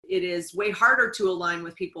it is way harder to align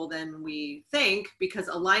with people than we think, because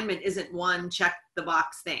alignment isn't one check the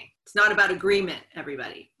box thing. It's not about agreement,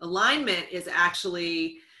 everybody. Alignment is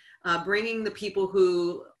actually bringing the people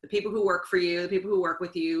who work for you, the people who work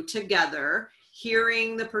with you together,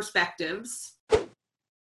 hearing the perspectives.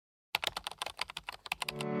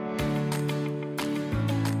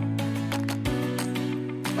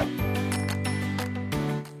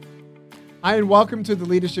 Hi, and welcome to the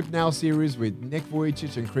Leadership Now series with Nick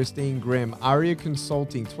Vujicic and Christine Grimm. Aria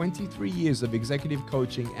Consulting, 23 years of executive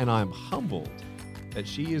coaching, and I'm humbled that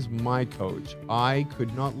she is my coach. I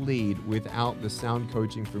could not lead without the sound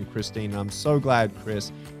coaching from Christine. I'm so glad,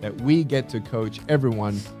 Chris, that we get to coach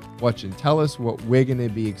everyone watching. Tell us what we're going to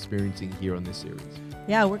be experiencing here on this series.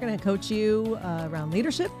 Yeah, we're going to coach you around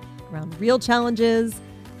leadership, around real challenges,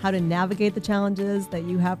 how to navigate the challenges that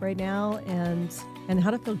you have right now, and how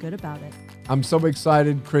to feel good about it. I'm so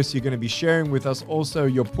excited, Chris. You're going to be sharing with us also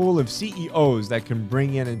your pool of CEOs that can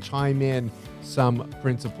bring in and chime in some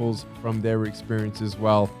principles from their experience as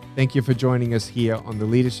well. Thank you for joining us here on the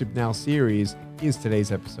Leadership Now series. Here's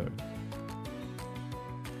today's episode.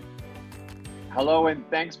 Hello, and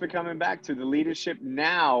thanks for coming back to the Leadership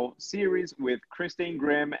Now series with Christine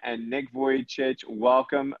Grimm and Nick Vujicic.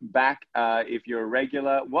 Welcome back. If you're a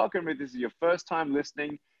regular, welcome if this is your first time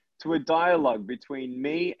listening to a dialogue between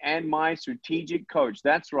me and my strategic coach.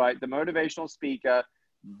 That's right, the motivational speaker,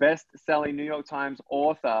 best-selling New York Times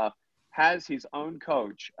author, has his own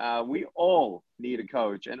coach. We all need a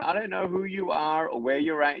coach. And I don't know who you are or where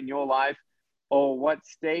you're at in your life or what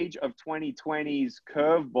stage of 2020's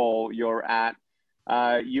curveball you're at.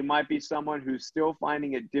 You might be someone who's still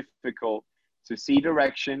finding it difficult to see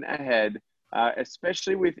direction ahead,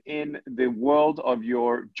 especially within the world of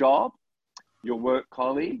your job, your work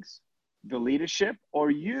colleagues, the leadership,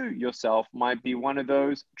 or you yourself might be one of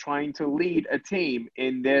those trying to lead a team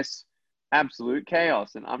in this absolute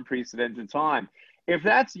chaos and unprecedented time. If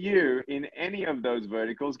that's you in any of those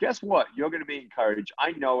verticals, guess what? You're going to be encouraged.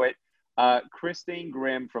 I know it. Christine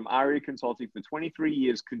Grimm from Aria Consulting for 23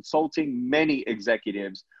 years, consulting many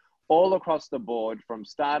executives all across the board, from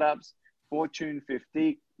startups, Fortune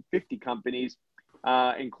 50 companies,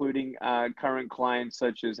 including current clients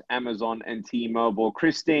such as Amazon and T-Mobile.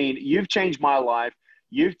 Christine, you've changed my life.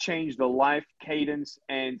 You've changed the life cadence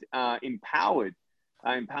and empowerment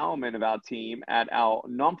of our team at our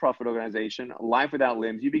nonprofit organization, Life Without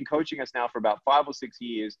Limbs. You've been coaching us now for about 5 or 6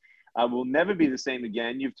 years. We'll never be the same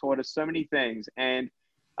again. You've taught us so many things. And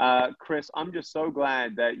Chris, I'm just so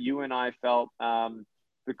glad that you and I felt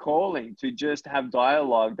the calling to just have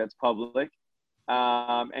dialogue that's public,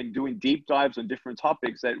 and doing deep dives on different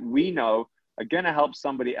topics that we know are going to help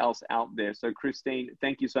somebody else out there. So Christine,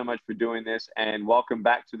 thank you so much for doing this, and welcome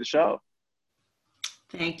back to the show.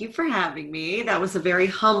 Thank you for having me. That was a very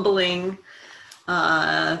humbling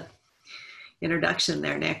introduction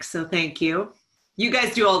there, Nick. So thank you. You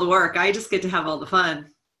guys do all the work. I just get to have all the fun.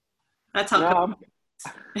 That's how.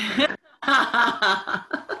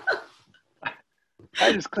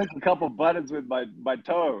 I just click a couple buttons with my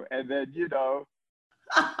toe, and then, you know.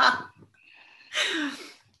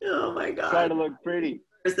 Oh my God. Try to look pretty.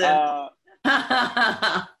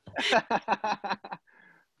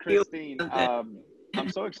 Christine, I'm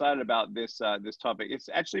so excited about this topic. It's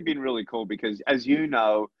actually been really cool because, as you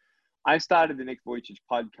know, I started the Nick Vujicic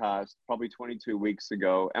podcast probably 22 weeks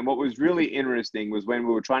ago. And what was really interesting was when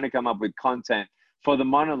we were trying to come up with content for the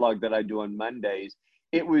monologue that I do on Mondays,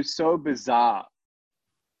 it was so bizarre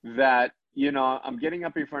that, you know, I'm getting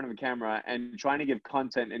up in front of the camera and trying to give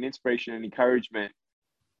content and inspiration and encouragement,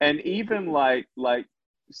 and even like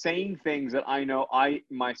saying things that I know I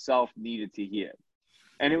myself needed to hear.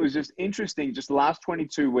 And it was just interesting, just the last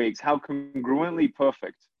 22 weeks, how congruently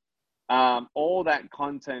perfect all that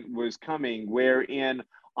content was coming, wherein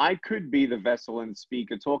I could be the vessel and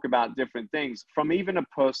speaker, talk about different things from even a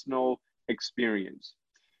personal experience.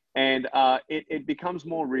 And it becomes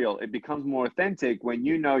more real. It becomes more authentic when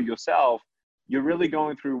you know yourself, you're really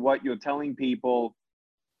going through what you're telling people,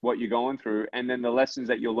 what you're going through, and then the lessons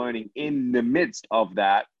that you're learning in the midst of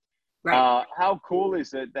that. Right. How cool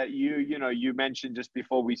is it that you mentioned just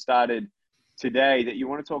before we started today that you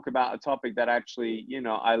want to talk about a topic that actually,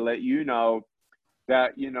 I let you know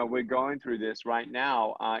that, we're going through this right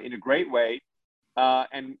now in a great way.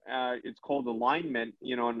 And it's called alignment,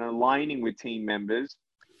 and aligning with team members.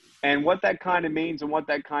 And what that kind of means and what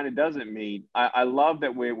that kind of doesn't mean. I love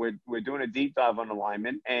that we're doing a deep dive on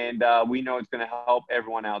alignment, and we know it's going to help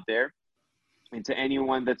everyone out there. And to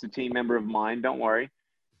anyone that's a team member of mine, don't worry.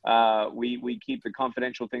 We keep the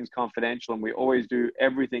confidential things confidential, and we always do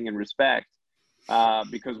everything in respect.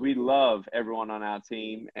 because we love everyone on our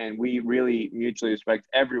team and we really mutually respect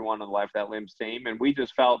everyone on the Life Without Limbs team. And we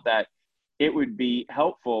just felt that it would be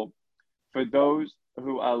helpful for those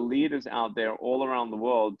who are leaders out there all around the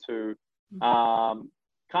world to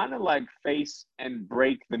kind of like face and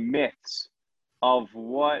break the myths of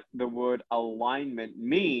what the word alignment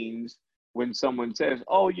means when someone says,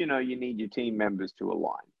 oh, you know, you need your team members to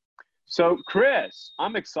align. So Chris,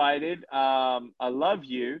 I'm excited. I love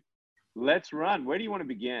you. Let's run. Where do you want to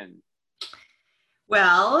begin?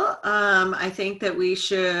 Well, I think that we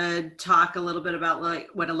should talk a little bit about like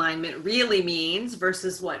what alignment really means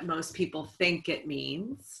versus what most people think it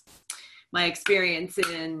means. My experience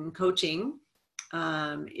in coaching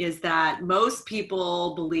is that most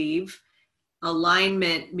people believe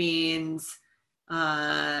alignment means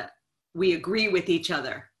we agree with each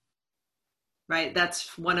other, right?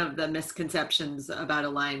 That's one of the misconceptions about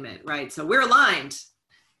alignment, right? So we're aligned,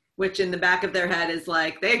 which in the back of their head is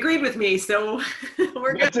like, they agreed with me, so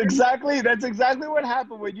we're good. That's exactly what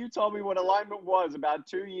happened when you told me what alignment was about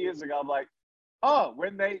 2 years ago. I'm like, oh,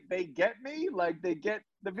 when they get me, like they get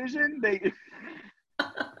the vision, they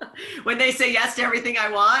when they say yes to everything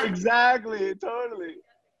I want. Exactly, totally.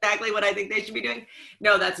 Exactly what I think they should be doing.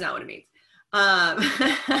 No, that's not what it means.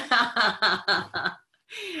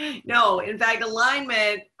 No, in fact,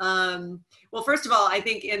 alignment, well, first of all, I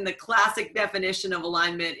think in the classic definition of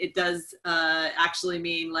alignment, it does actually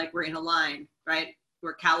mean like we're in a line, right?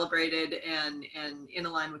 We're calibrated and in a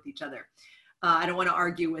line with each other. I don't want to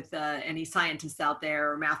argue with any scientists out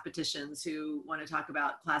there or mathematicians who want to talk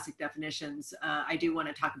about classic definitions. I do want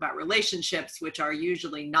to talk about relationships, which are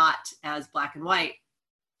usually not as black and white.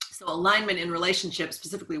 So alignment in relationships,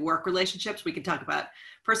 specifically work relationships, we can talk about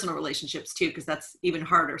personal relationships too, because that's even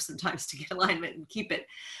harder sometimes to get alignment and keep it.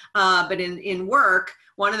 But in work,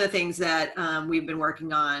 one of the things that we've been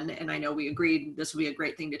working on, and I know we agreed this will be a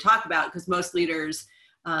great thing to talk about, because most leaders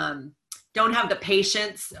don't have the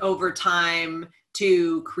patience over time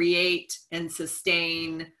to create and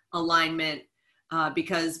sustain alignment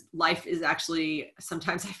because life is actually,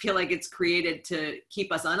 sometimes I feel like it's created to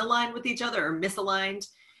keep us unaligned with each other or misaligned.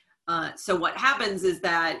 So what happens is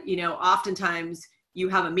that, you know, oftentimes you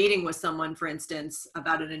have a meeting with someone, for instance,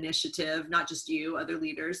 about an initiative, not just you, other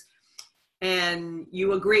leaders, and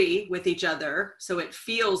you agree with each other. So it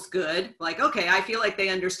feels good. Like, okay, I feel like they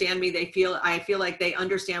understand me. I feel like they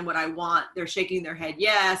understand what I want. They're shaking their head.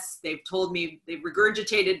 Yes. They've told me, they've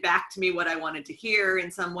regurgitated back to me what I wanted to hear in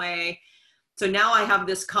some way. So now I have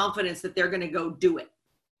this confidence that they're going to go do it.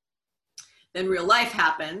 Then real life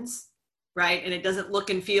happens, right? And it doesn't look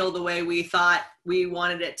and feel the way we thought we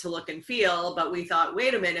wanted it to look and feel, but we thought,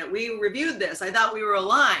 wait a minute, we reviewed this. I thought we were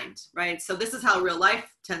aligned, right? So this is how real life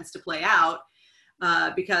tends to play out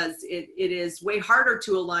because it is way harder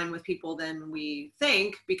to align with people than we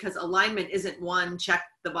think, because alignment isn't one check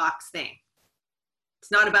the box thing.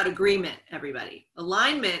 It's not about agreement, everybody.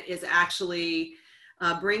 Alignment is actually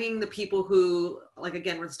bringing the people who, like,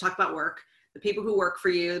 again, let's talk about work, the people who work for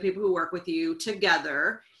you, the people who work with you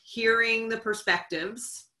together, hearing the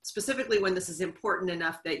perspectives, specifically when this is important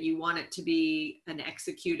enough that you want it to be an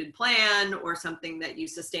executed plan or something that you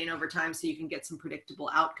sustain over time so you can get some predictable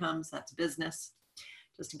outcomes. That's business.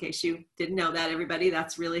 Just in case you didn't know that, everybody,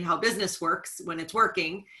 that's really how business works when it's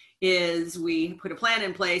working, is we put a plan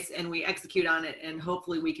in place and we execute on it, and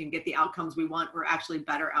hopefully we can get the outcomes we want, or actually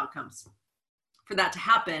better outcomes. For that to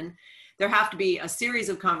happen, there have to be a series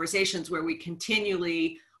of conversations where we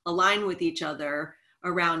continually align with each other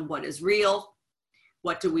around what is real,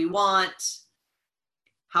 what do we want,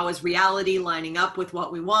 how is reality lining up with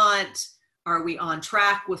what we want, are we on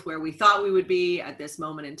track with where we thought we would be at this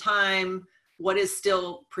moment in time, what is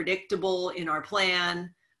still predictable in our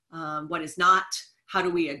plan, what is not, how do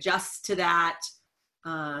we adjust to that.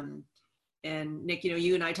 And Nick, you know,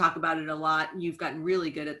 you and I talk about it a lot. You've gotten really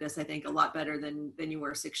good at this, I think, a lot better than you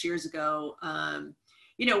were 6 years ago,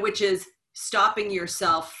 you know, which is stopping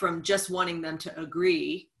yourself from just wanting them to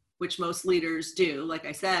agree, which most leaders do, like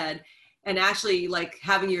I said, and actually like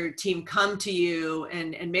having your team come to you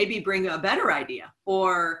and maybe bring a better idea,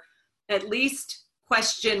 or at least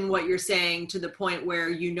question what you're saying to the point where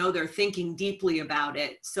you know they're thinking deeply about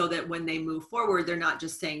it, so that when they move forward, they're not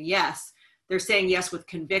just saying yes, they're saying yes with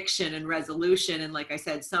conviction and resolution, and like I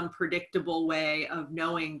said, some predictable way of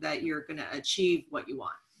knowing that you're going to achieve what you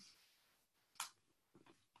want.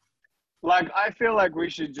 Like, I feel like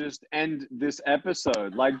we should just end this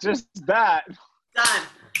episode. Like, just that. Done.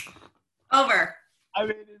 Over. I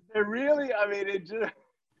mean, is there really, I mean, it just,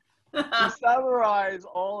 to summarize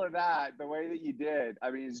all of that the way that you did,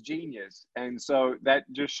 I mean, it's genius. And so that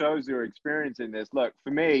just shows your experience in this. Look,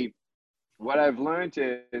 for me, what I've learned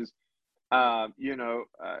is,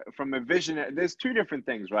 from a vision, there's two different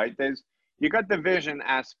things, right? You got the vision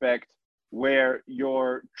aspect where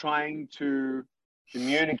you're trying to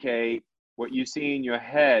communicate what you see in your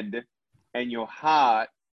head and your heart,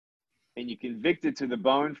 and you're convicted to the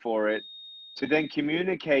bone for it, to then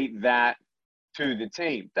communicate that to the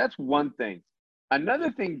team. That's one thing. Another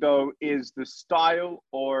thing, though, is the style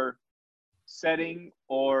or setting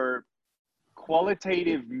or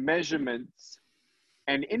qualitative measurements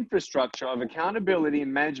and infrastructure of accountability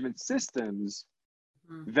and management systems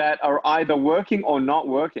that are either working or not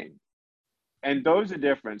working. And those are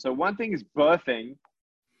different. So one thing is birthing,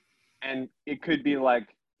 and it could be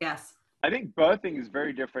like, Yes. I think birthing is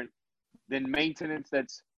very different than maintenance.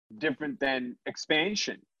 That's different than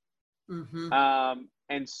expansion.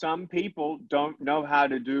 And some people don't know how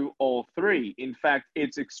to do all three. In fact,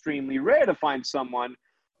 it's extremely rare to find someone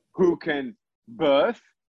who can birth,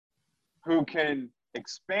 who can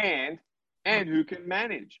expand, and who can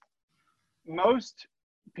manage. Most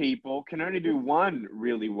people can only do one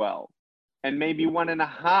really well, and maybe one and a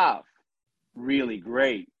half really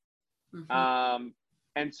great.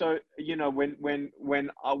 And so, when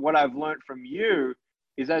what I've learned from you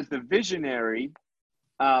is, as the visionary,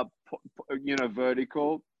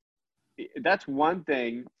 vertical, that's one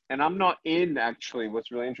thing. And I'm not in, actually,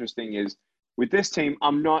 what's really interesting is, with this team,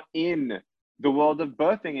 I'm not in the world of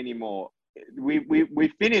birthing anymore.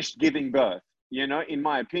 We finished giving birth, in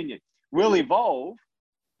my opinion. We'll evolve,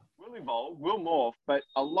 we'll morph, but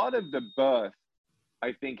a lot of the birth,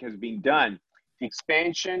 I think, has been done. The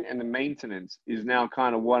expansion and the maintenance is now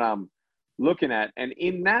kind of what I'm looking at. And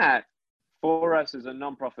in that, for us as a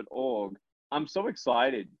nonprofit org, I'm so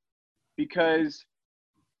excited because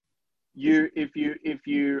I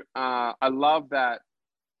love that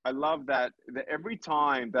every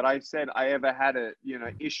time that I said I ever had a,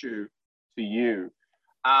 issue to you,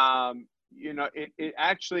 it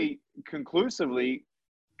actually conclusively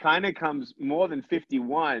kind of comes more than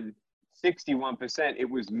 61%. It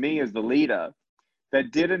was me as the leader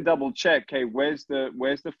that didn't double check. Okay, where's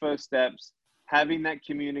the first steps? Having that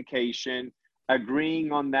communication,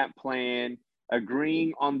 agreeing on that plan,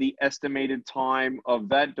 agreeing on the estimated time of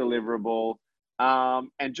that deliverable,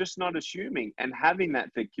 and just not assuming, and having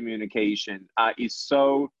that thick communication is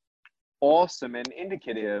so awesome and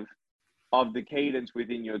indicative of the cadence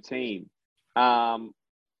within your team.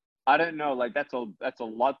 I don't know, like that's a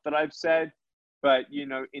lot that I've said, but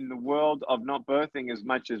in the world of not birthing as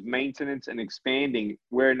much as maintenance and expanding,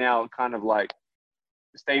 we're now kind of like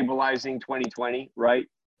stabilizing 2020, right?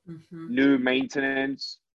 New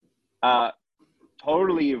maintenance,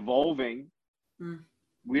 totally evolving.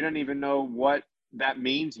 We don't even know what that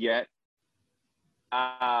means yet.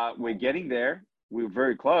 We're getting there. We're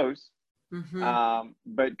very close.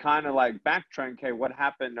 But kind of like backtrack, okay, what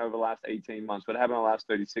happened over the last 18 months? What happened in the last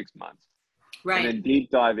 36 months? Right. And then deep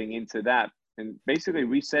diving into that and basically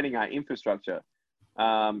resetting our infrastructure,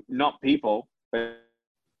 not people, but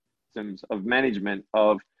systems of management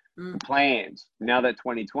of plans. Now that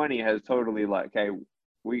 2020 has totally like, hey,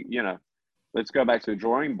 let's go back to the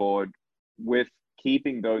drawing board with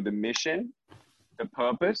keeping, though, the mission, the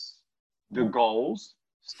purpose, the goals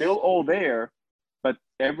still all there, but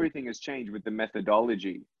everything has changed with the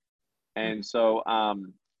methodology. And so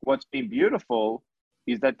what's been beautiful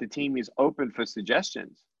is that the team is open for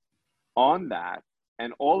suggestions on that,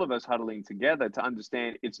 and all of us huddling together to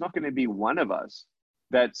understand it's not going to be one of us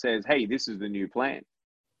that says, hey, this is the new plan.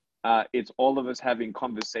 It's all of us having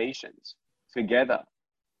conversations together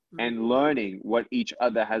and learning what each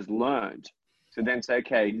other has learned, to then say,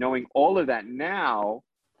 okay, knowing all of that now,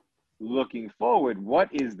 looking forward, what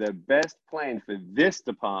is the best plan for this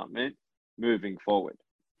department moving forward?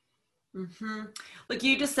 Look,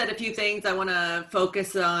 you just said a few things. I want to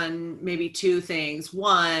focus on maybe two things.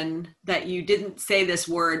 One, that you didn't say this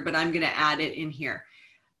word, but I'm going to add it in here.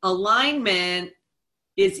 Alignment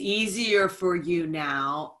is easier for you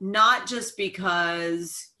now, not just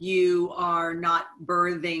because you are not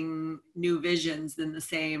birthing new visions in the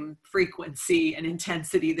same frequency and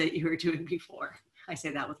intensity that you were doing before. I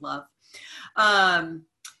say that with love.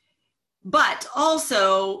 But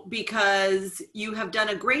also because you have done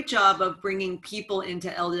a great job of bringing people into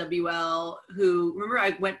LWL who, remember,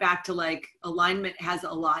 I went back to like alignment has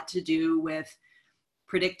a lot to do with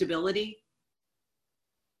predictability,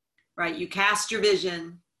 right? You cast your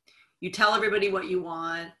vision, you tell everybody what you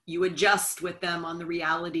want, you adjust with them on the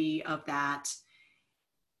reality of that.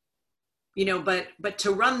 but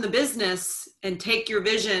to run the business and take your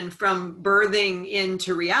vision from birthing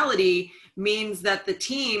into reality means that the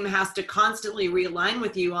team has to constantly realign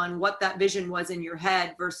with you on what that vision was in your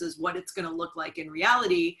head versus what it's going to look like in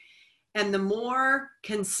reality. And the more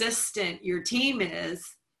consistent your team is,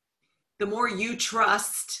 the more you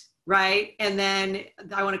trust, right? And then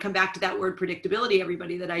I want to come back to that word predictability,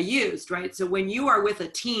 everybody, that I used, right? So when you are with a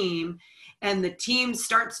team and the team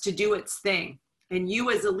starts to do its thing, and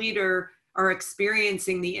you as a leader are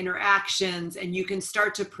experiencing the interactions, and you can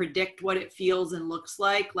start to predict what it feels and looks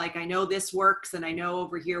like I know this works, and I know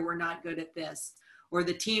over here we're not good at this, or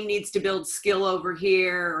the team needs to build skill over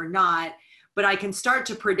here or not, but I can start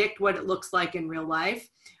to predict what it looks like in real life.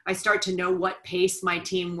 I start to know what pace my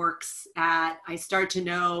team works at. I start to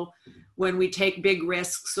know when we take big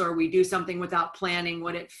risks or we do something without planning,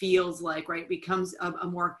 what it feels like, right? It becomes a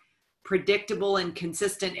more predictable and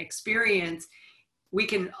consistent experience. We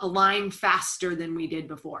can align faster than we did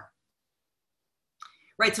before.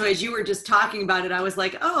 Right. So as you were just talking about it, I was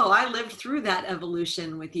like, oh, I lived through that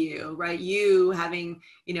evolution with you, right? You having,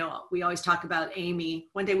 we always talk about Amy.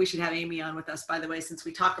 One day we should have Amy on with us, by the way, since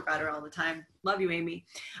we talk about her all the time. Love you, Amy.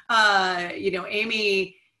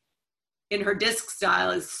 Amy in her disc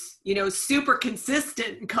style is, super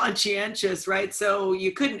consistent and conscientious, right? So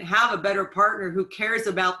you couldn't have a better partner who cares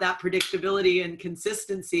about that predictability and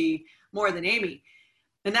consistency more than Amy.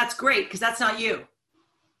 And that's great, because that's not you.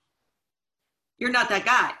 You're not that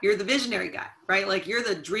guy. You're the visionary guy, right? Like, you're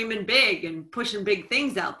the dreaming big and pushing big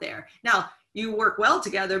things out there. Now, you work well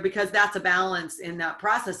together because that's a balance in that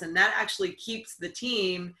process. And that actually keeps the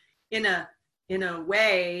team in a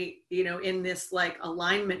way, in this like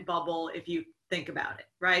alignment bubble, if you think about it,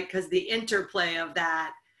 right? Because the interplay of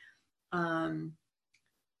that, it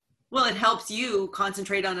helps you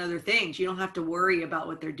concentrate on other things. You don't have to worry about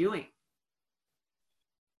what they're doing.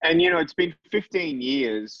 And, it's been 15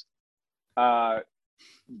 years. By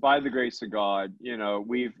the grace of God,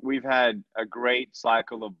 we've had a great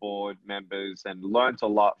cycle of board members and learned a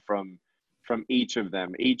lot from each of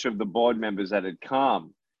them. Each of the board members that had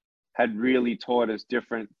come had really taught us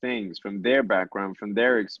different things from their background, from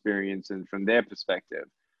their experience, and from their perspective.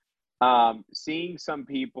 Seeing some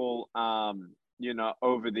people,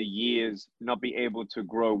 over the years not be able to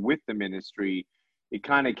grow with the ministry, it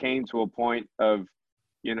kind of came to a point of,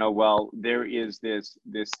 there is this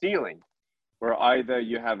ceiling, where either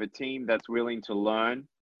you have a team that's willing to learn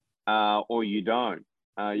or you don't.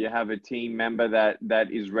 You have a team member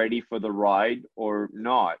that is ready for the ride or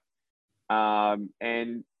not.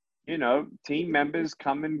 And, team members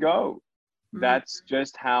come and go. That's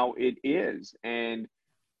just how it is. And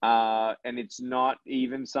it's not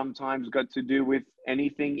even sometimes got to do with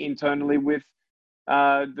anything internally with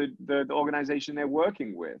the organization they're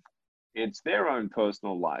working with. It's their own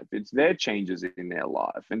personal life. It's their changes in their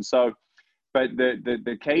life. And so, but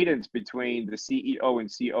the cadence between the CEO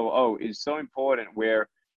and COO is so important, where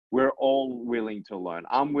we're all willing to learn.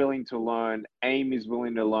 I'm willing to learn. Aim is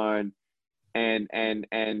willing to learn. And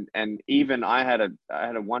even I had a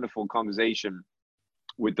wonderful conversation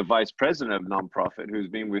with the vice president of nonprofit, who's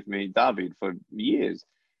been with me, David, for years.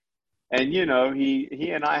 And,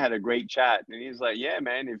 he and I had a great chat, and he's like, yeah,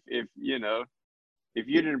 man, if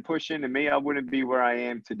you didn't push into me, I wouldn't be where I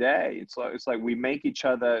am today. It's like we make each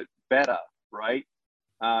other better, right?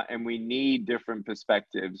 And we need different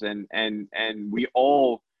perspectives, and we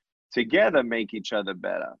all together make each other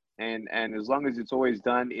better. And as long as it's always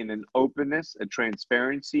done in an openness, a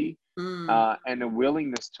transparency, and a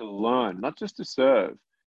willingness to learn, not just to serve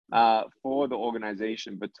for the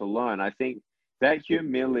organization, but to learn. I think that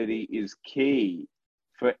humility is key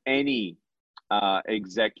for any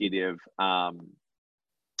executive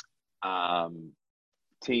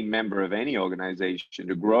team member of any organization,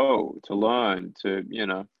 to grow, to learn, to,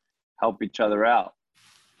 help each other out.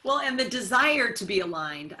 Well, and the desire to be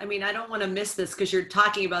aligned. I mean, I don't want to miss this, because you're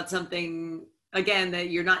talking about something, again, that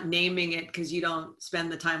you're not naming it because you don't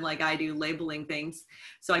spend the time like I do labeling things,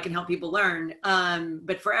 so I can help people learn.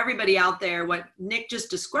 But for everybody out there, what Nick just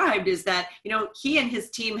described is that, he and his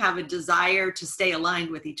team have a desire to stay aligned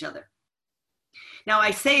with each other. Now,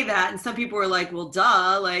 I say that, and some people are like, well,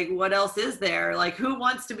 duh, like, what else is there? Like, who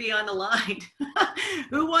wants to be unaligned?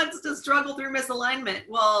 Who wants to struggle through misalignment?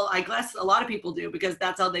 Well, I guess a lot of people do, because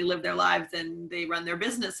that's how they live their lives and they run their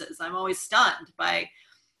businesses. I'm always stunned by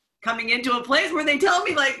coming into a place where they tell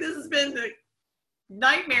me, like, this has been a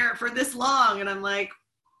nightmare for this long. And I'm like,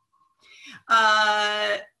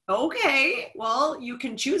 Okay, well, you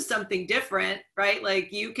can choose something different, right?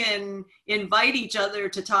 Like you can invite each other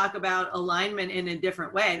to talk about alignment in a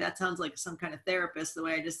different way. That sounds like some kind of therapist, the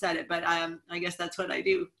way I just said it, but I guess that's what I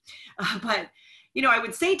do. But, I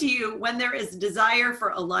would say to you, when there is desire for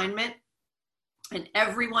alignment and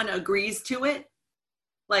everyone agrees to it,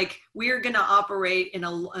 like we're going to operate in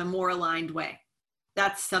a more aligned way.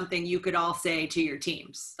 That's something you could all say to your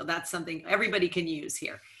teams. So that's something everybody can use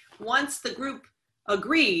here. Once the group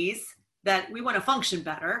agrees that we want to function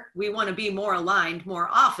better, we want to be more aligned more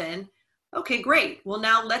often, okay, great. Well,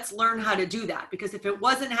 now let's learn how to do that, because if it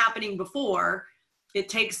wasn't happening before, it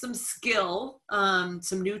takes some skill,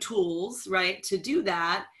 some new tools, right, to do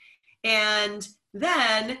that. And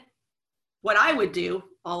then what I would do,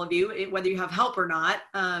 all of you, whether you have help or not,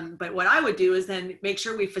 but what I would do is then make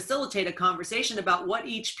sure we facilitate a conversation about what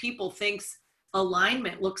each people thinks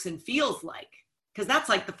alignment looks and feels like. Because that's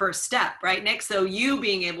like the first step, right, Nick? So you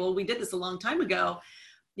being able, we did this a long time ago,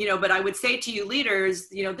 but I would say to you leaders,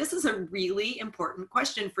 this is a really important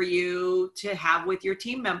question for you to have with your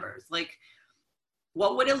team members. Like,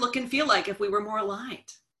 what would it look and feel like if we were more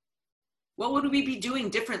aligned? What would we be doing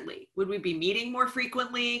differently? Would we be meeting more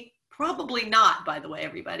frequently? Probably not, by the way,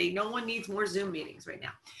 everybody. No one needs more Zoom meetings right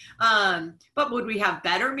now. But would we have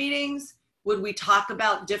better meetings? Would we talk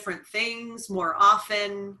about different things more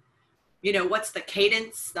often? What's the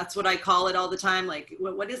cadence? That's what I call it all the time. Like,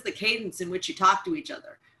 what is the cadence in which you talk to each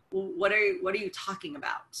other? What are you talking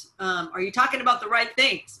about? Are you talking about the right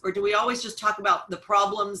things? Or do we always just talk about the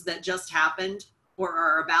problems that just happened or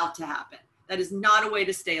are about to happen? That is not a way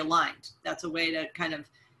to stay aligned. That's a way to kind of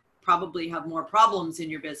probably have more problems in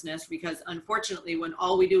your business, because unfortunately, when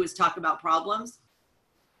all we do is talk about problems,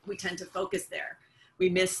 we tend to focus there. We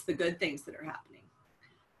miss the good things that are happening.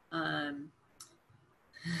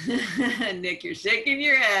 Nick, you're shaking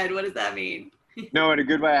your head. What does that mean? No, in a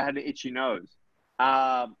good way. I had an itchy nose.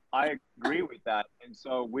 I agree with that. And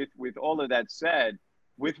so with all of that said,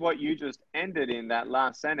 with what you just ended in that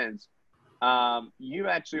last sentence, you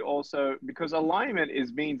actually also, because alignment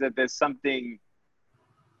means that there's something,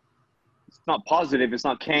 it's not positive, it's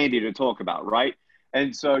not candy to talk about, right?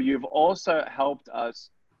 And so you've also helped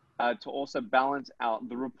us to also balance out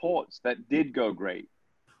the reports that did go great.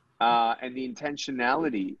 And the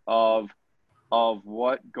intentionality of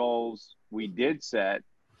what goals we did set.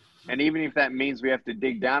 And even if that means we have to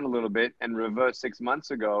dig down a little bit and reverse 6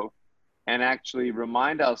 months ago and actually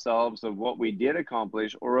remind ourselves of what we did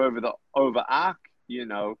accomplish, or over arc,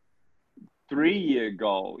 3-year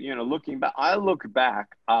goal, looking back, I look back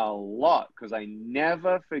a lot because I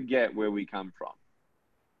never forget where we come from.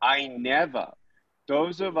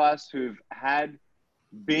 Those of us who've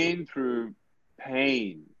been through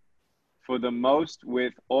pain, for the most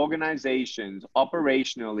with organizations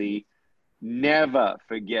operationally, never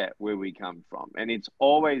forget where we come from. And it's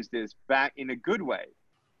always this back in a good way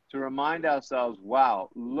to remind ourselves,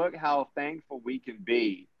 wow, look how thankful we can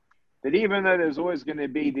be that even though there's always going to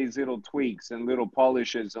be these little tweaks and little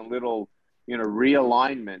polishes and little,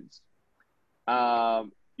 realignments,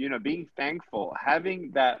 being thankful,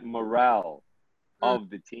 having that morale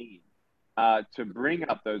of the team, to bring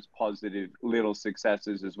up those positive little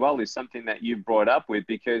successes as well is something that you've brought up with,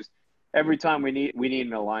 because every time we need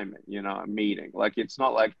an alignment, a meeting. Like, it's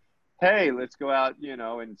not like, hey, let's go out,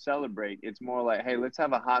 and celebrate. It's more like, hey, let's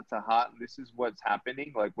have a heart to heart. This is what's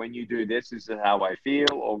happening. Like, when you do this is how I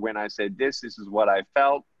feel. Or when I said this is what I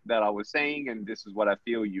felt that I was saying. And this is what I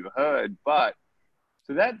feel you heard. But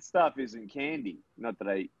so that stuff isn't candy. Not that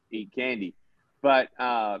I eat candy. But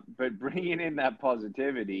bringing in that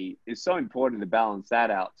positivity is so important to balance that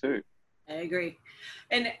out too. I agree.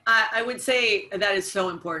 And I would say that is so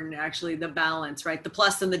important, actually, the balance, right? The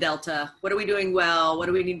plus and the delta. What are we doing well? What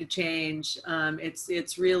do we need to change?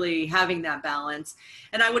 It's really having that balance.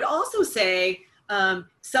 And I would also say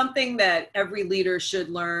something that every leader should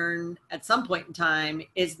learn at some point in time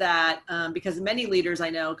is that, because many leaders I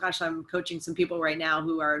know, gosh, I'm coaching some people right now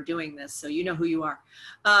who are doing this, so you know who you are.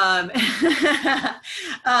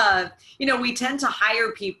 We tend to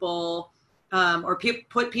hire people or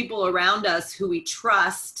put people around us who we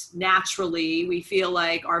trust naturally. We feel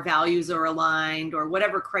like our values are aligned, or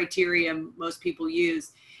whatever criteria most people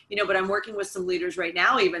use. But I'm working with some leaders right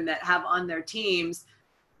now even that have on their teams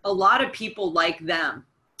a lot of people like them.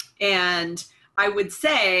 And I would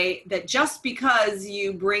say that just because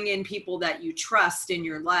you bring in people that you trust in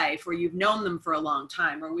your life, or you've known them for a long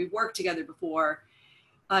time, or we've worked together before,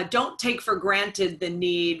 don't take for granted the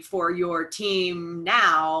need for your team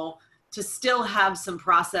now to still have some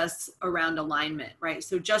process around alignment, right?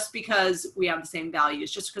 So just because we have the same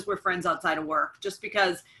values, just because we're friends outside of work, just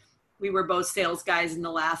because we were both sales guys in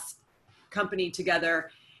the last company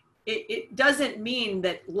together. It doesn't mean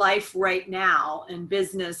that life right now and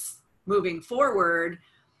business moving forward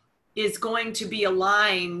is going to be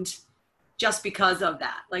aligned just because of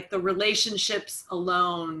that. Like the relationships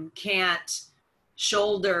alone can't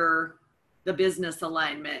shoulder the business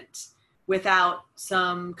alignment without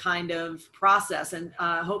some kind of process. And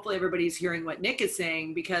hopefully everybody's hearing what Nick is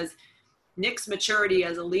saying, because Nick's maturity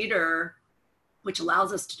as a leader, which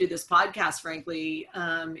allows us to do this podcast, frankly,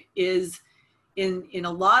 is in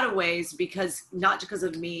a lot of ways because not because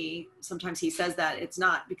of me. Sometimes he says that it's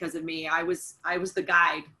not because of me. I was the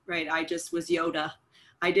guide, right? I just was Yoda.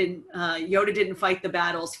 Yoda didn't fight the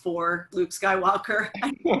battles for Luke Skywalker.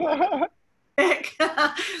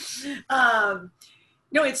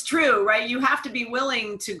 No, it's true, right? You have to be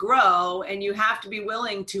willing to grow, and you have to be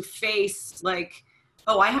willing to face like,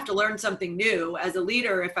 oh, I have to learn something new as a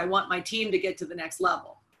leader if I want my team to get to the next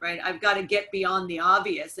level, right? I've got to get beyond the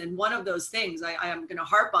obvious. And one of those things, I am going to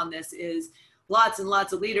harp on this, is lots and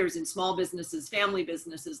lots of leaders in small businesses, family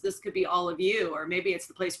businesses, this could be all of you, or maybe it's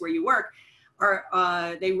the place where you work, or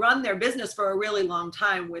they run their business for a really long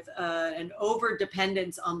time with an over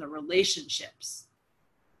dependence on the relationships.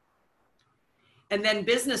 And then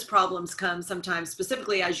business problems come sometimes,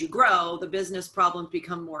 specifically as you grow, the business problems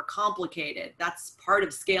become more complicated. That's part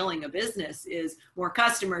of scaling a business, is more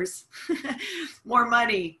customers, more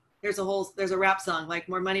money. There's a rap song, like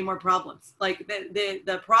more money, more problems. Like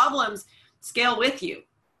the problems scale with you.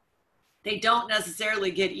 They don't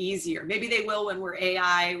necessarily get easier. Maybe they will when we're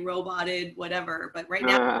AI, roboted, whatever. But right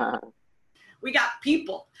now, we got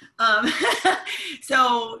people.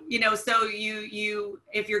 So you,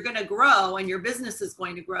 if you're going to grow and your business is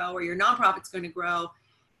going to grow or your nonprofit's going to grow,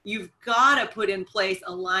 you've got to put in place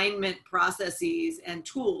alignment processes and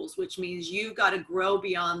tools, which means you've got to grow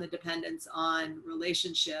beyond the dependence on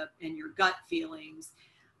relationship and your gut feelings,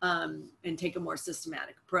 and take a more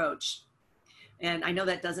systematic approach. And I know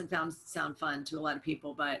that doesn't sound fun to a lot of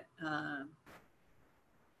people, but.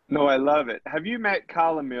 No, I love it. Have you met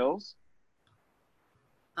Carla Mills?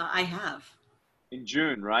 I have. In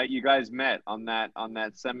June, right? You guys met on that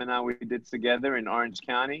seminar we did together in Orange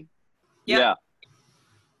County. Yep. Yeah.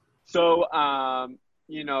 So,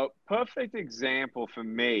 perfect example for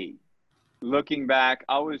me. Looking back,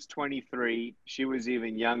 I was 23. She was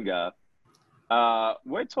even younger.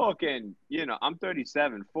 We're talking, I'm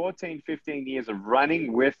 37, 14, 15 years of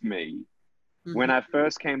running with me. Mm-hmm. When I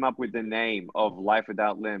first came up with the name of Life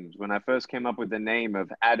Without Limbs, when I first came up with the name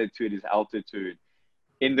of Attitude is Altitude.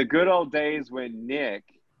 In the good old days when Nick,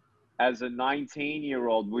 as a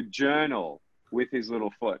 19-year-old, would journal with his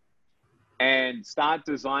little foot and start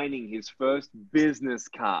designing his first business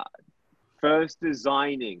card, first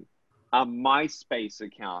designing a MySpace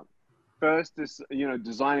account, first,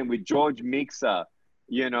 designing with George Mixer,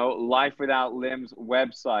 Life Without Limbs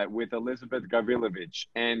website with Elizabeth Gavrilovich,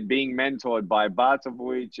 and being mentored by Bata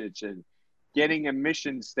Vujicic, and getting a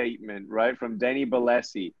mission statement, right, from Denny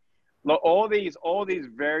Balesi. All these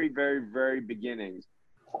very, very, very beginnings.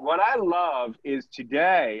 What I love is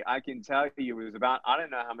today, I can tell you, it was about, I don't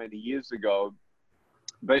know how many years ago,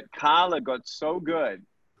 but Carla got so good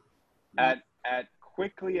at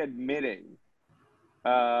quickly admitting,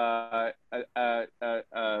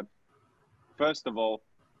 first of all,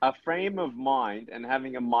 a frame of mind and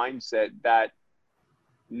having a mindset that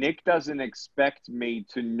Nick doesn't expect me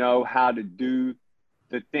to know how to do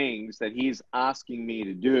the things that he's asking me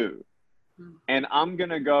to do. And I'm going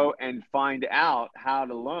to go and find out how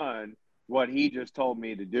to learn what he just told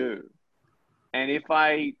me to do. And if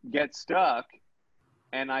I get stuck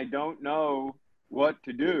and I don't know what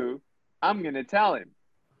to do, I'm going to tell him.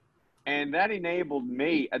 And that enabled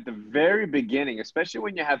me at the very beginning, especially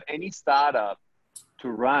when you have any startup to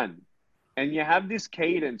run. And you have this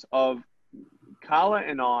cadence of Carla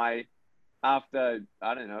and I, after,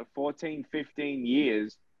 14, 15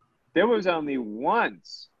 years, there was only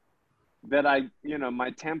once that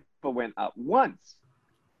my temper went up once,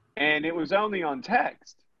 and it was only on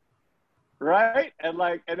text, right? And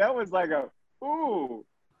that was like ooh,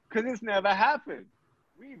 because it's never happened.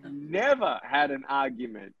 We've never had an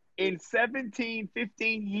argument in 17,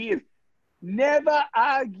 15 years, never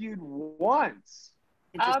argued once.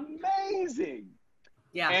 Amazing.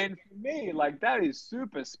 Yeah. And for me, that is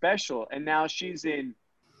super special. And now she's in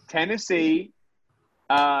Tennessee.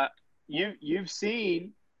 You've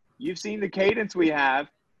seen the cadence we have.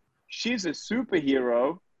 She's a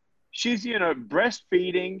superhero. She's,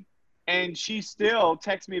 breastfeeding, and she still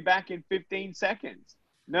texts me back in 15 seconds,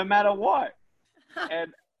 no matter what.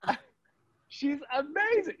 And she's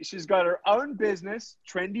amazing. She's got her own business,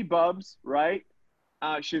 Trendy Bubs, right?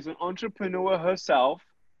 She's an entrepreneur herself.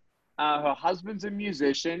 Her husband's a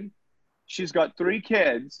musician. She's got 3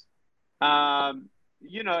 kids.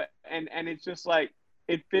 You know, and it's just like,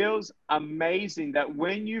 it feels amazing that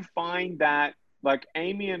when you find that, like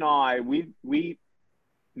Amy and I, we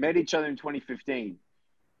met each other in 2015,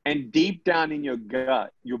 and deep down in your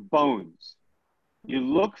gut, your bones, you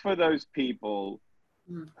look for those people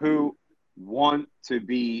who want to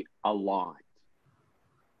be aligned.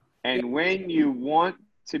 And when you want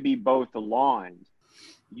to be both aligned,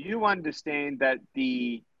 you understand that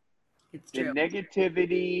the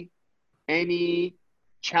negativity, any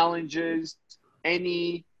challenges,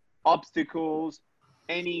 any obstacles,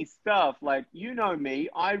 any stuff, like, you know me,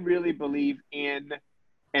 I really believe in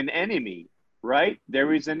an enemy, right?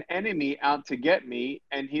 There is an enemy out to get me,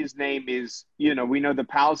 and his name is, you know, we know the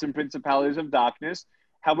powers and principalities of darkness.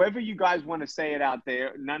 However you guys want to say it out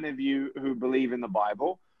there, none of you who believe in the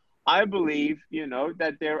Bible, I believe, you know,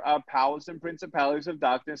 that there are powers and principalities of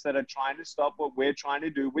darkness that are trying to stop what we're trying to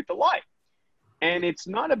do with the light. And it's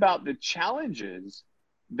not about the challenges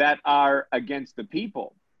that are against the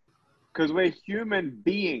people, because we're human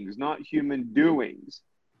beings, not human doings.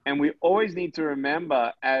 And we always need to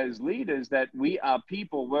remember as leaders that we are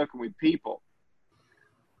people working with people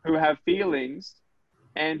who have feelings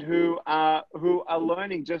and who are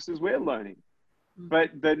learning just as we're learning.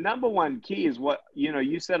 But the number one key is what, you know,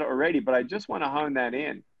 you said it already, but I just want to hone that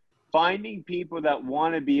in. Finding people that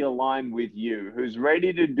want to be aligned with you, who's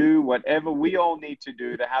ready to do whatever we all need to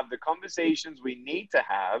do to have the conversations we need to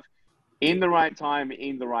have in the right time,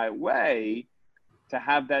 in the right way, to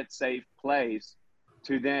have that safe place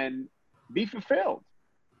to then be fulfilled.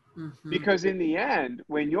 Because in the end,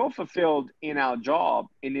 when you're fulfilled in our job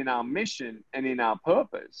and in our mission and in our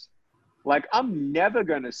purpose, like, I'm never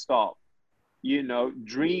going to stop, you know,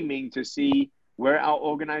 dreaming to see where our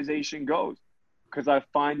organization goes, because I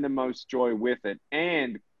find the most joy with it,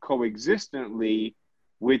 and coexistently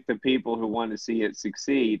with the people who want to see it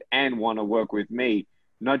succeed and want to work with me,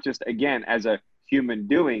 not just, again, as a human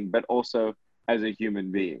doing, but also as a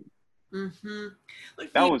human being.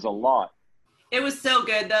 Look, that was a lot. It was so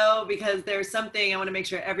good, though, because there's something I want to make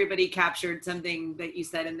sure everybody captured something that you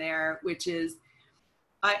said in there, which is,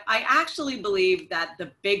 I actually believe that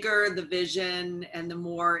the bigger the vision and the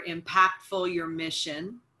more impactful your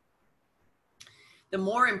mission, the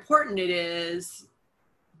more important it is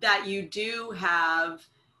that you do have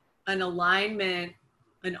an alignment,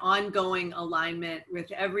 an ongoing alignment with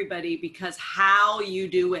everybody, because how you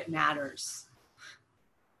do it matters.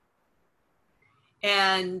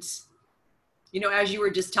 And, you know, as you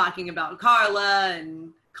were just talking about Carla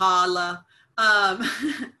and Carla, I'm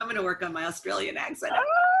going to work on my Australian accent.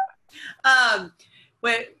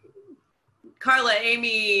 But Carla,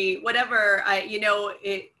 Amy, whatever,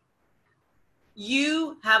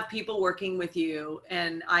 you have people working with you,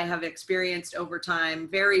 and I have experienced over time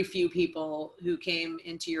very few people who came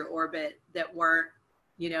into your orbit that weren't,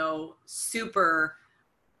 you know, super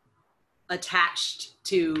attached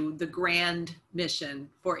to the grand mission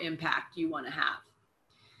for impact you want to have.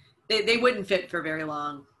 They wouldn't fit for very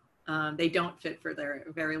long. They don't fit for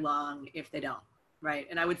very long if they don't, right?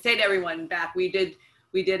 And I would say to everyone back, we did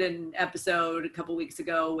an episode a couple weeks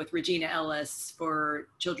ago with Regina Ellis for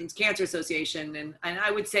Children's Cancer Association. And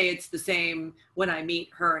I would say it's the same when I meet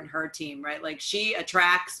her and her team, right? Like, she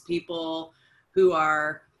attracts people who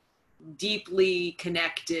are deeply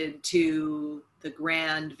connected to the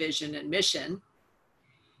grand vision and mission.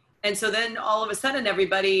 And so then all of a sudden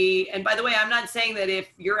everybody, and by the way, I'm not saying that if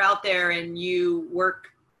you're out there and you work,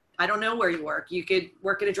 I don't know where you work, you could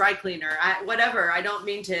work at a dry cleaner, whatever. I don't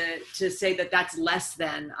mean to say that that's less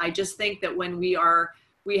than. I just think that when we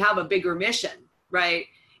have a bigger mission, right?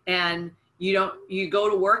 And you go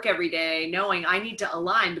to work every day knowing I need to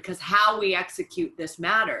align because how we execute this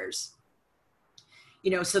matters. You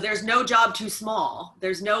know, so there's no job too small.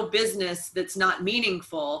 There's no business that's not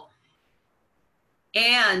meaningful.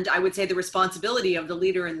 And I would say the responsibility of the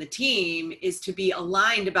leader and the team is to be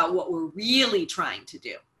aligned about what we're really trying to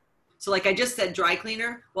do. So like I just said, dry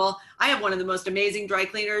cleaner. Well, I have one of the most amazing dry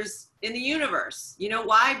cleaners in the universe. You know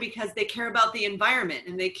why? Because they care about the environment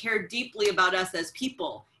and they care deeply about us as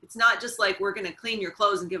people. It's not just like we're going to clean your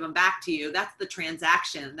clothes and give them back to you. That's the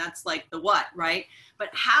transaction. That's like the what, right? But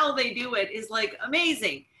how they do it is like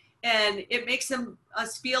amazing. And it makes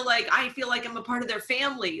us feel like I feel like I'm a part of their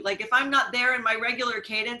family. Like if I'm not there in my regular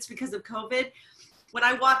cadence because of COVID, when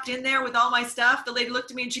I walked in there with all my stuff, the lady looked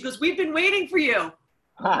at me and she goes, "We've been waiting for you."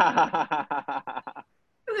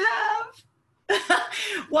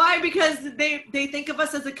 Why? Because they think of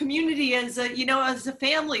us as a community, as a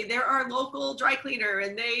family. They're our local dry cleaner,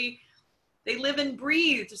 and they They live and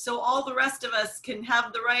breathe so all the rest of us can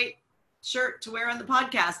have the right shirt to wear on the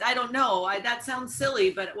podcast. I don't know. That sounds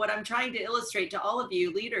silly, but what I'm trying to illustrate to all of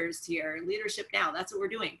you leaders here, Leadership Now, that's what we're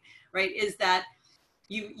doing, right? Is that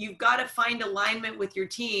you've got to find alignment with your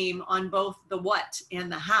team on both the what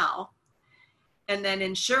and the how, and then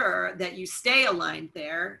ensure that you stay aligned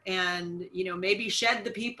there, and, you know, maybe shed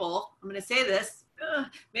the people. I'm going to say this.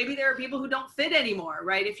 Maybe there are people who don't fit anymore,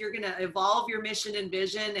 right? If you're going to evolve your mission and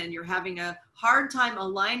vision and you're having a hard time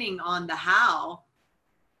aligning on the how,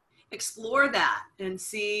 explore that and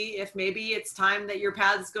see if maybe it's time that your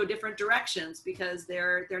paths go different directions because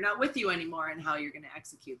they're not with you anymore and how you're going to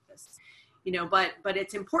execute this, you know, but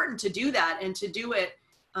it's important to do that and to do it,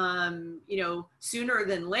 you know, sooner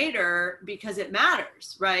than later, because it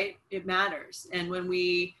matters, right? It matters. And when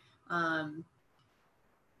we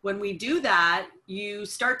do that, you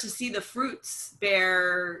start to see the fruits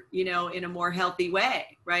bear, you know, in a more healthy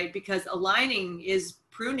way, right? Because aligning is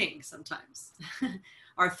pruning sometimes.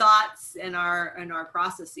 Our thoughts and our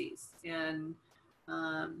processes, and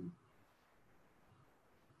you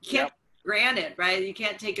can't grant it, right? You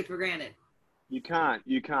can't take it for granted. You can't.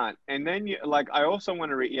 And then I also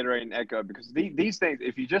want to reiterate and echo, because these things,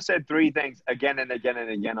 if you just said 3 things again and again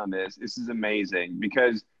and again on this is amazing.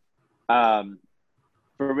 Because,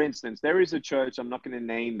 for instance, there is a church, I'm not going to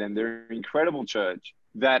name them, they're an incredible church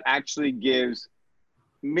that actually gives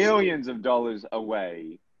millions of dollars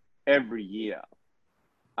away every year.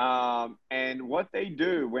 And what they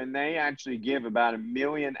do when they actually give about $1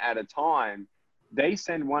 million at a time, they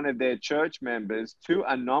send one of their church members to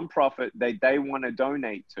a nonprofit that they want to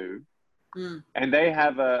donate to. And they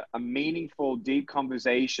have a meaningful, deep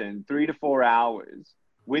conversation, 3 to 4 hours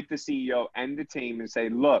with the CEO and the team, and say,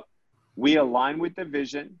 look, we align with the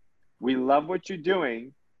vision. We love what you're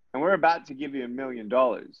doing. And we're about to give you $1 million.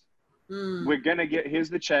 We're going to here's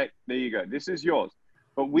the check. There you go. This is yours.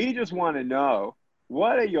 But we just want to know,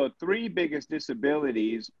 what are your 3 biggest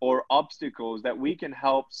disabilities or obstacles that we can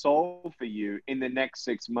help solve for you in the next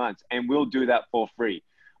 6 months? And we'll do that for free.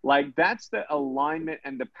 Like, that's the alignment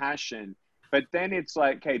and the passion. But then it's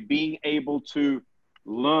like, okay, being able to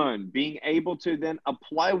learn, being able to then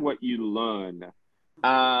apply what you learn.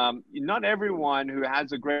 Not everyone who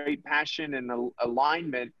has a great passion and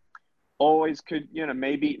alignment always could, you know,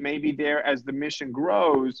 maybe there, as the mission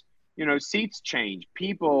grows, you know, seats change.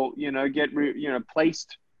 People, you know, get,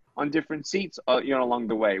 placed on different seats, along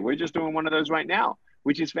the way. We're just doing one of those right now,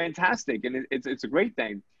 which is fantastic. And it's a great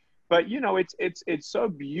thing. But, you know, it's so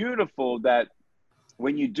beautiful that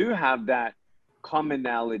when you do have that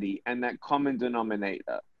commonality and that common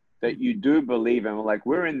denominator, that you do believe in, like,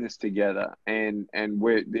 we're in this together, and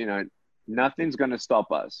we're, you know, nothing's going to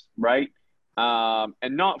stop us. Right.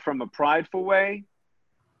 And not from a prideful way,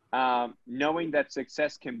 knowing that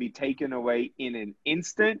success can be taken away in an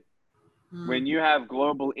instant. When you have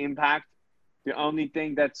global impact, the only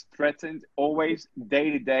thing that's threatened always,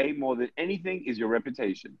 day to day, more than anything, is your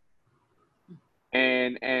reputation.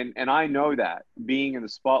 And I know that, being in the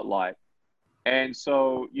spotlight. And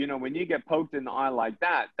so, you know, when you get poked in the eye like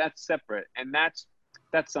that, that's separate, and that's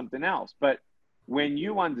something else. But when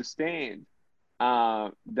you understand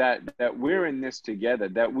that we're in this together,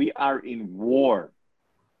 that we are in war,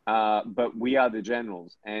 but we are the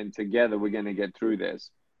generals, and together we're going to get through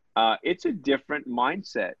this. It's a different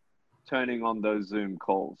mindset turning on those Zoom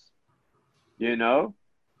calls. You know,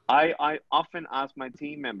 I often ask my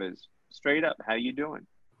team members straight up, how you doing?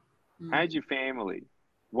 How's your family?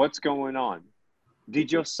 What's going on?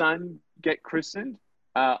 Did your son get christened?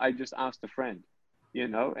 I just asked a friend, you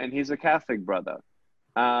know, and he's a Catholic brother.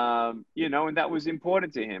 You know, and that was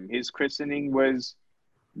important to him. His christening was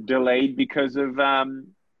delayed because of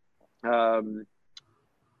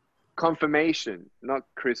confirmation, not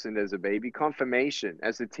christened as a baby, confirmation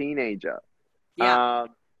as a teenager. Yeah.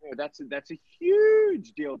 That's a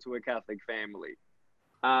huge deal to a Catholic family.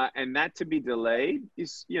 And that to be delayed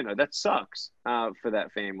is, you know, that sucks for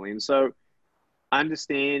that family. And so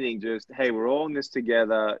understanding just, hey, we're all in this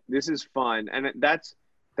together. This is fun. And that's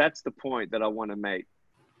the point that I want to make.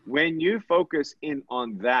 When you focus in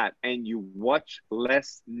on that and you watch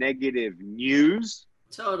less negative news.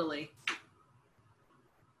 Totally.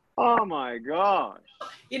 Oh my gosh.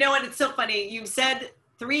 You know what? It's so funny. You said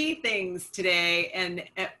 3 things today, and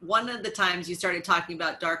at one of the times you started talking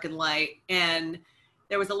about dark and light, and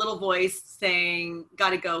there was a little voice saying,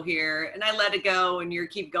 gotta go here. And I let it go, and you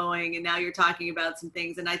keep going. And now you're talking about some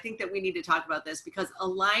things. And I think that we need to talk about this, because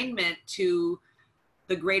alignment to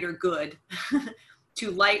the greater good,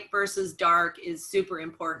 to light versus dark, is super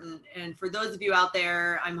important. And for those of you out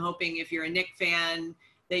there, I'm hoping if you're a Nick fan,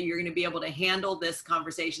 that you're going to be able to handle this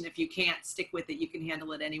conversation. If you can't stick with it, you can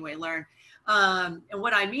handle it anyway, learn. And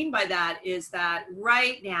what I mean by that is that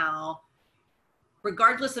right now,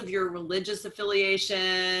 regardless of your religious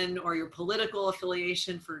affiliation or your political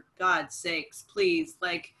affiliation, for God's sakes, please,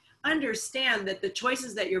 like, understand that the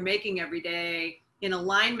choices that you're making every day in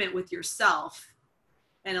alignment with yourself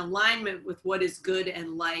and alignment with what is good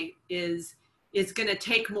and light is going to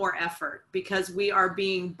take more effort, because we are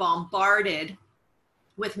being bombarded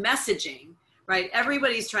with messaging, right?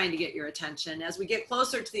 Everybody's trying to get your attention. As we get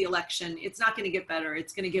closer to the election, it's not going to get better.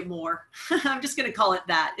 It's going to get more. I'm just going to call it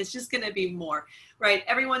that. It's just going to be more, right?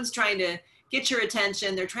 Everyone's trying to get your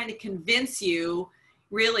attention. They're trying to convince you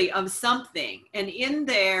really of something. And in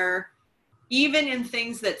there, even in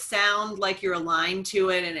things that sound like you're aligned to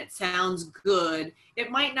it and it sounds good,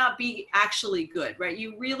 it might not be actually good, right?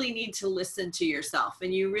 You really need to listen to yourself,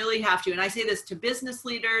 and you really have to. And I say this to business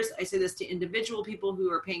leaders. I say this to individual people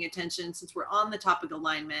who are paying attention, since we're on the topic of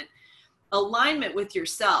alignment with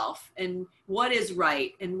yourself and what is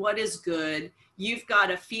right and what is good. You've got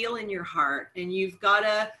to feel in your heart, and you've got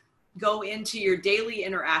to go into your daily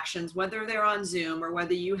interactions, whether they're on Zoom or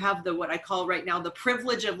whether you have what I call right now, the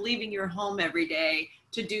privilege of leaving your home every day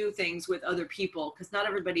to do things with other people, because not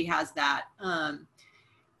everybody has that.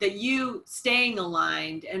 That you staying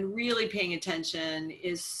aligned and really paying attention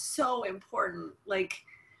is so important. Like,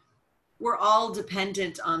 we're all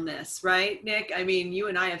dependent on this, right, Nick? I mean, you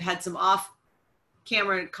and I have had some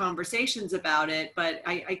off-camera conversations about it, but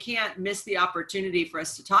I can't miss the opportunity for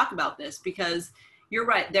us to talk about this, because you're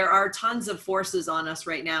right. There are tons of forces on us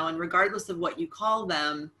right now, and regardless of what you call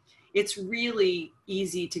them, it's really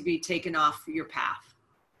easy to be taken off your path.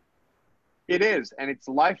 It is, and it's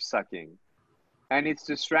life-sucking, and it's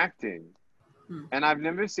distracting. And I've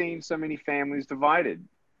never seen so many families divided.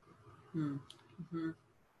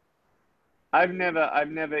 I've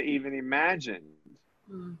never even imagined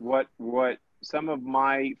what some of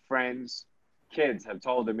my friends' kids have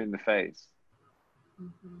told them in the face.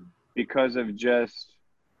 Because of just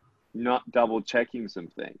not double checking some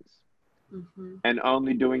things and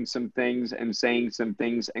only doing some things and saying some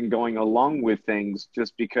things and going along with things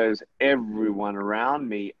just because everyone around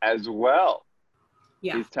me as well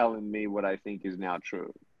is telling me what I think is now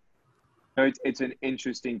true. So it's an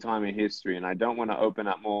interesting time in history, and I don't want to open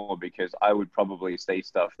up more because I would probably say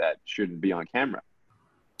stuff that shouldn't be on camera.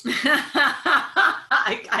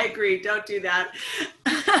 I agree. Don't do that.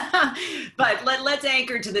 But let's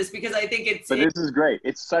anchor to this, because I think it's... But this is great.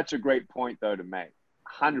 It's such a great point, though, to make.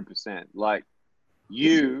 100%. Like,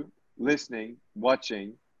 you listening,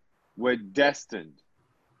 watching, were destined.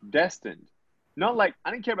 Not like,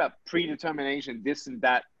 I don't care about predetermination, this and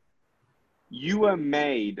that. You were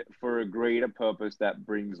made for a greater purpose that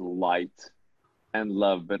brings light and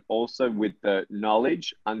love, but also with the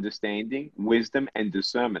knowledge, understanding, wisdom, and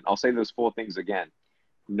discernment. I'll say those 4 things again.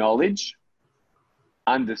 Knowledge,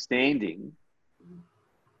 understanding,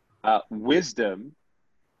 wisdom,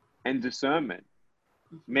 and discernment.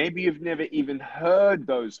 Maybe you've never even heard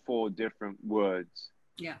those 4 different words.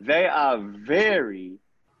 Yeah. They are very,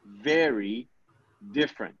 very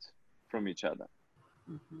different from each other.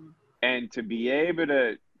 And to be able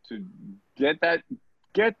to get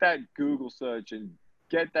that Google search and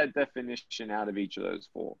get that definition out of each of those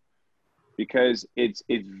 4, because it's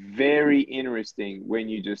very interesting when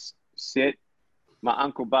you just sit. My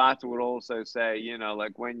Uncle Bart would also say, you know,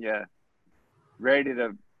 like, when you're ready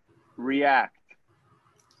to react,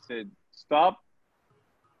 said, stop,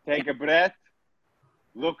 take a breath,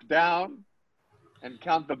 look down, and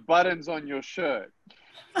count the buttons on your shirt.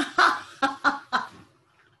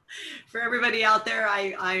 For everybody out there,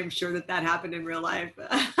 I am sure that happened in real life.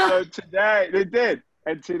 So today, it did.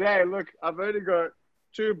 And today, look, I've only got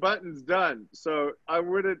 2 buttons done. So I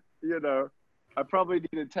wouldn't, you know, I probably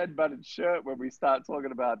need a 10-button shirt when we start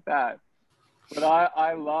talking about that. But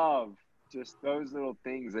I love just those little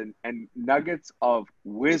things and nuggets of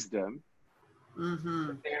wisdom.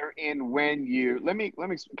 They're in when you,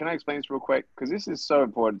 can I explain this real quick? Because this is so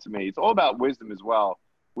important to me. It's all about wisdom as well.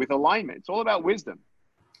 With alignment, it's all about wisdom.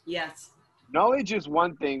 Yes. Knowledge is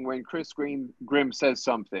one thing when Chris Grimm says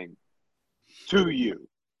something to you.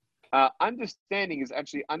 Understanding is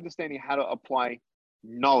actually understanding how to apply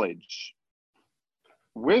knowledge.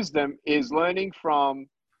 Wisdom is learning from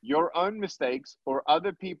your own mistakes or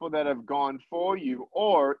other people that have gone for you,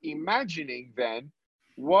 or imagining then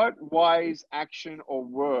what wise action or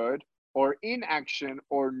word or inaction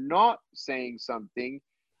or not saying something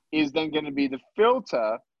is then going to be the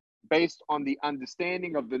filter based on the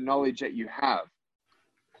understanding of the knowledge that you have.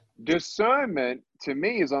 Discernment, to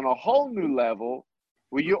me, is on a whole new level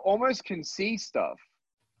where you almost can see stuff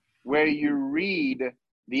where you read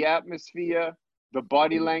the atmosphere, the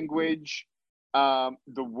body language,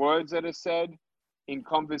 the words that are said in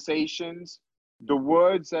conversations, the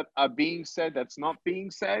words that are being said that's not being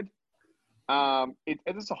said. It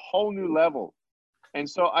is a whole new level. And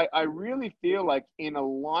so I really feel like in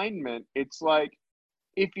alignment, it's like,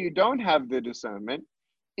 if you don't have the discernment,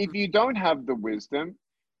 if you don't have the wisdom,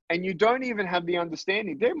 and you don't even have the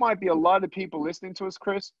understanding, there might be a lot of people listening to us,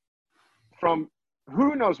 Chris, from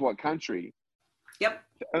who knows what country. Yep.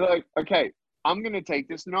 Like, okay, I'm going to take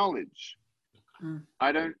this knowledge. I'm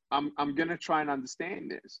going to try and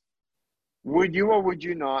understand this. Would you or would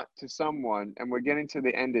you not, to someone, and we're getting to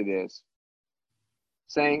the end of this,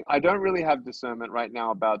 saying, I don't really have discernment right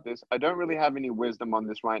now about this. I don't really have any wisdom on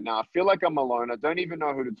this right now. I feel like I'm alone. I don't even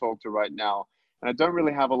know who to talk to right now. And I don't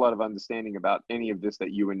really have a lot of understanding about any of this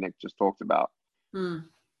that you and Nick just talked about.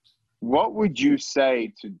 What would you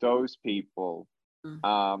say to those people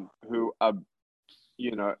who are,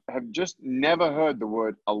 have just never heard the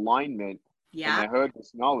word alignment, and they heard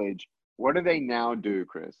this knowledge? What do they now do,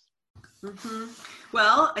 Chris?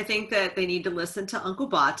 Well, I think that they need to listen to Uncle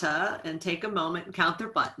Bata and take a moment and count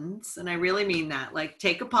their buttons. And I really mean that. Like,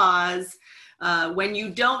 take a pause. When you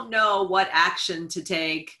don't know what action to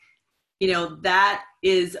take, that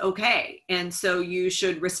is okay. And so you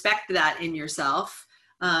should respect that in yourself.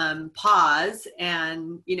 Pause,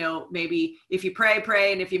 and, maybe if you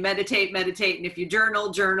pray, and if you meditate, and if you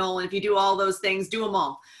journal, and if you do all those things, do them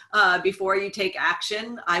all before you take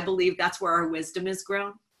action. I believe that's where our wisdom is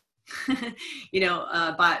grown.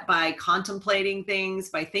 By contemplating things,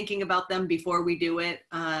 by thinking about them before we do it,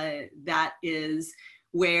 that is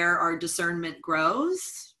where our discernment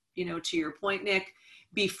grows, to your point, Nick,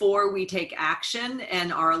 before we take action,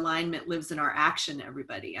 and our alignment lives in our action,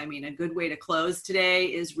 everybody. I mean, a good way to close today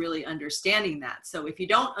is really understanding that. So if you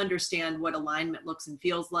don't understand what alignment looks and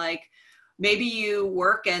feels like, maybe you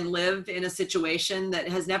work and live in a situation that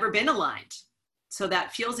has never been aligned. So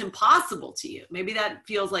that feels impossible to you. Maybe that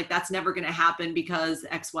feels like that's never going to happen because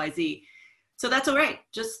X, Y, Z. So that's all right.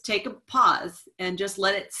 Just take a pause and just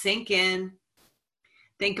let it sink in.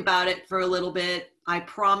 Think about it for a little bit. I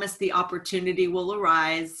promise the opportunity will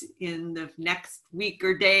arise in the next week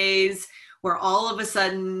or days where all of a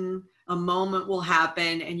sudden a moment will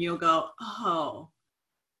happen and you'll go, oh,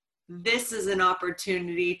 this is an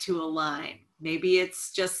opportunity to align. Maybe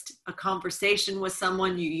it's just a conversation with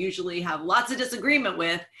someone you usually have lots of disagreement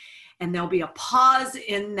with, and there'll be a pause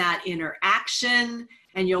in that interaction,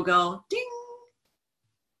 and you'll go, ding,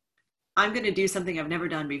 I'm going to do something I've never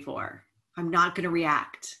done before. I'm not going to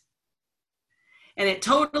react. And it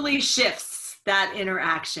totally shifts that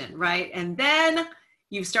interaction, right? And then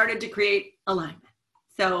you've started to create alignment.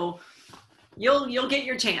 So you'll get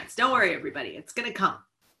your chance. Don't worry, everybody. It's going to come.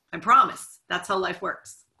 I promise. That's how life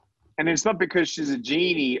works. And it's not because she's a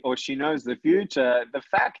genie or she knows the future. The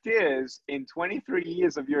fact is, in 23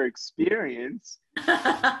 years of your experience,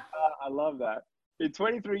 I love that. In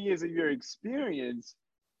 23 years of your experience,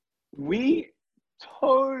 we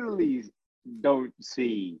totally don't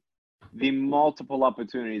see the multiple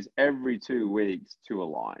opportunities every 2 weeks to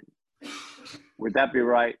align. Would that be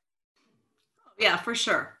right? Yeah, for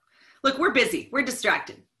sure. Look, we're busy. We're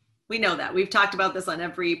distracted. We know that. We've talked about this on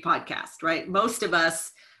every podcast, right? Most of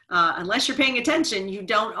us, unless you're paying attention, you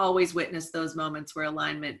don't always witness those moments where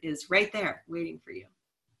alignment is right there waiting for you.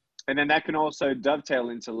 And then that can also dovetail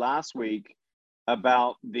into last week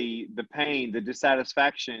about the pain, the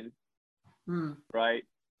dissatisfaction, right?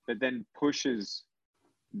 That then pushes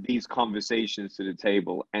these conversations to the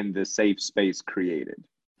table and the safe space created.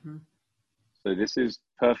 So this is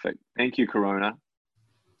perfect. Thank you, Corona.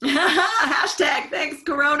 Hashtag thanks,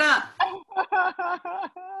 Corona.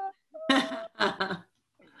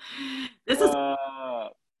 This has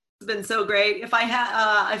been so great. If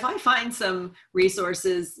I find some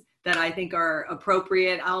resources that I think are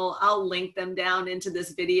appropriate, I'll link them down into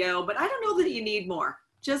this video, but I don't know that you need more.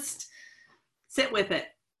 Just sit with it.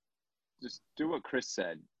 Just do what Chris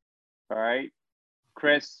said. All right.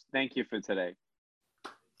 Chris, thank you for today.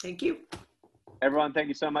 Thank you. Everyone, thank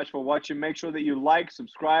you so much for watching. Make sure that you like,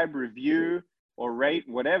 subscribe, review, or rate,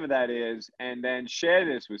 whatever that is, and then share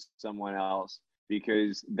this with someone else,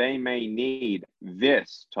 because they may need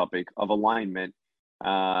this topic of alignment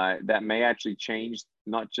that may actually change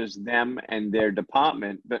not just them and their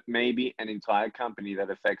department, but maybe an entire company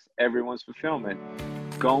that affects everyone's fulfillment.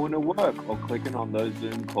 Going to work or clicking on those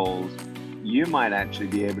Zoom calls, you might actually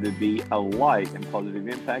be able to be a light and positive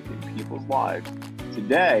impact in people's lives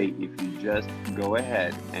today if you just go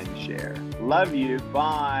ahead and share. Love you.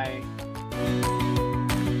 Bye.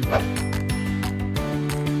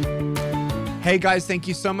 Hey guys, thank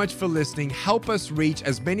you so much for listening. Help us reach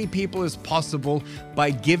as many people as possible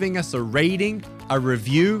by giving us a rating, a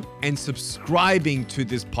review, and subscribing to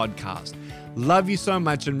this podcast. Love you so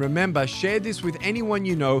much. And remember, share this with anyone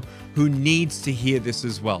you know who needs to hear this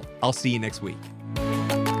as well. I'll see you next week.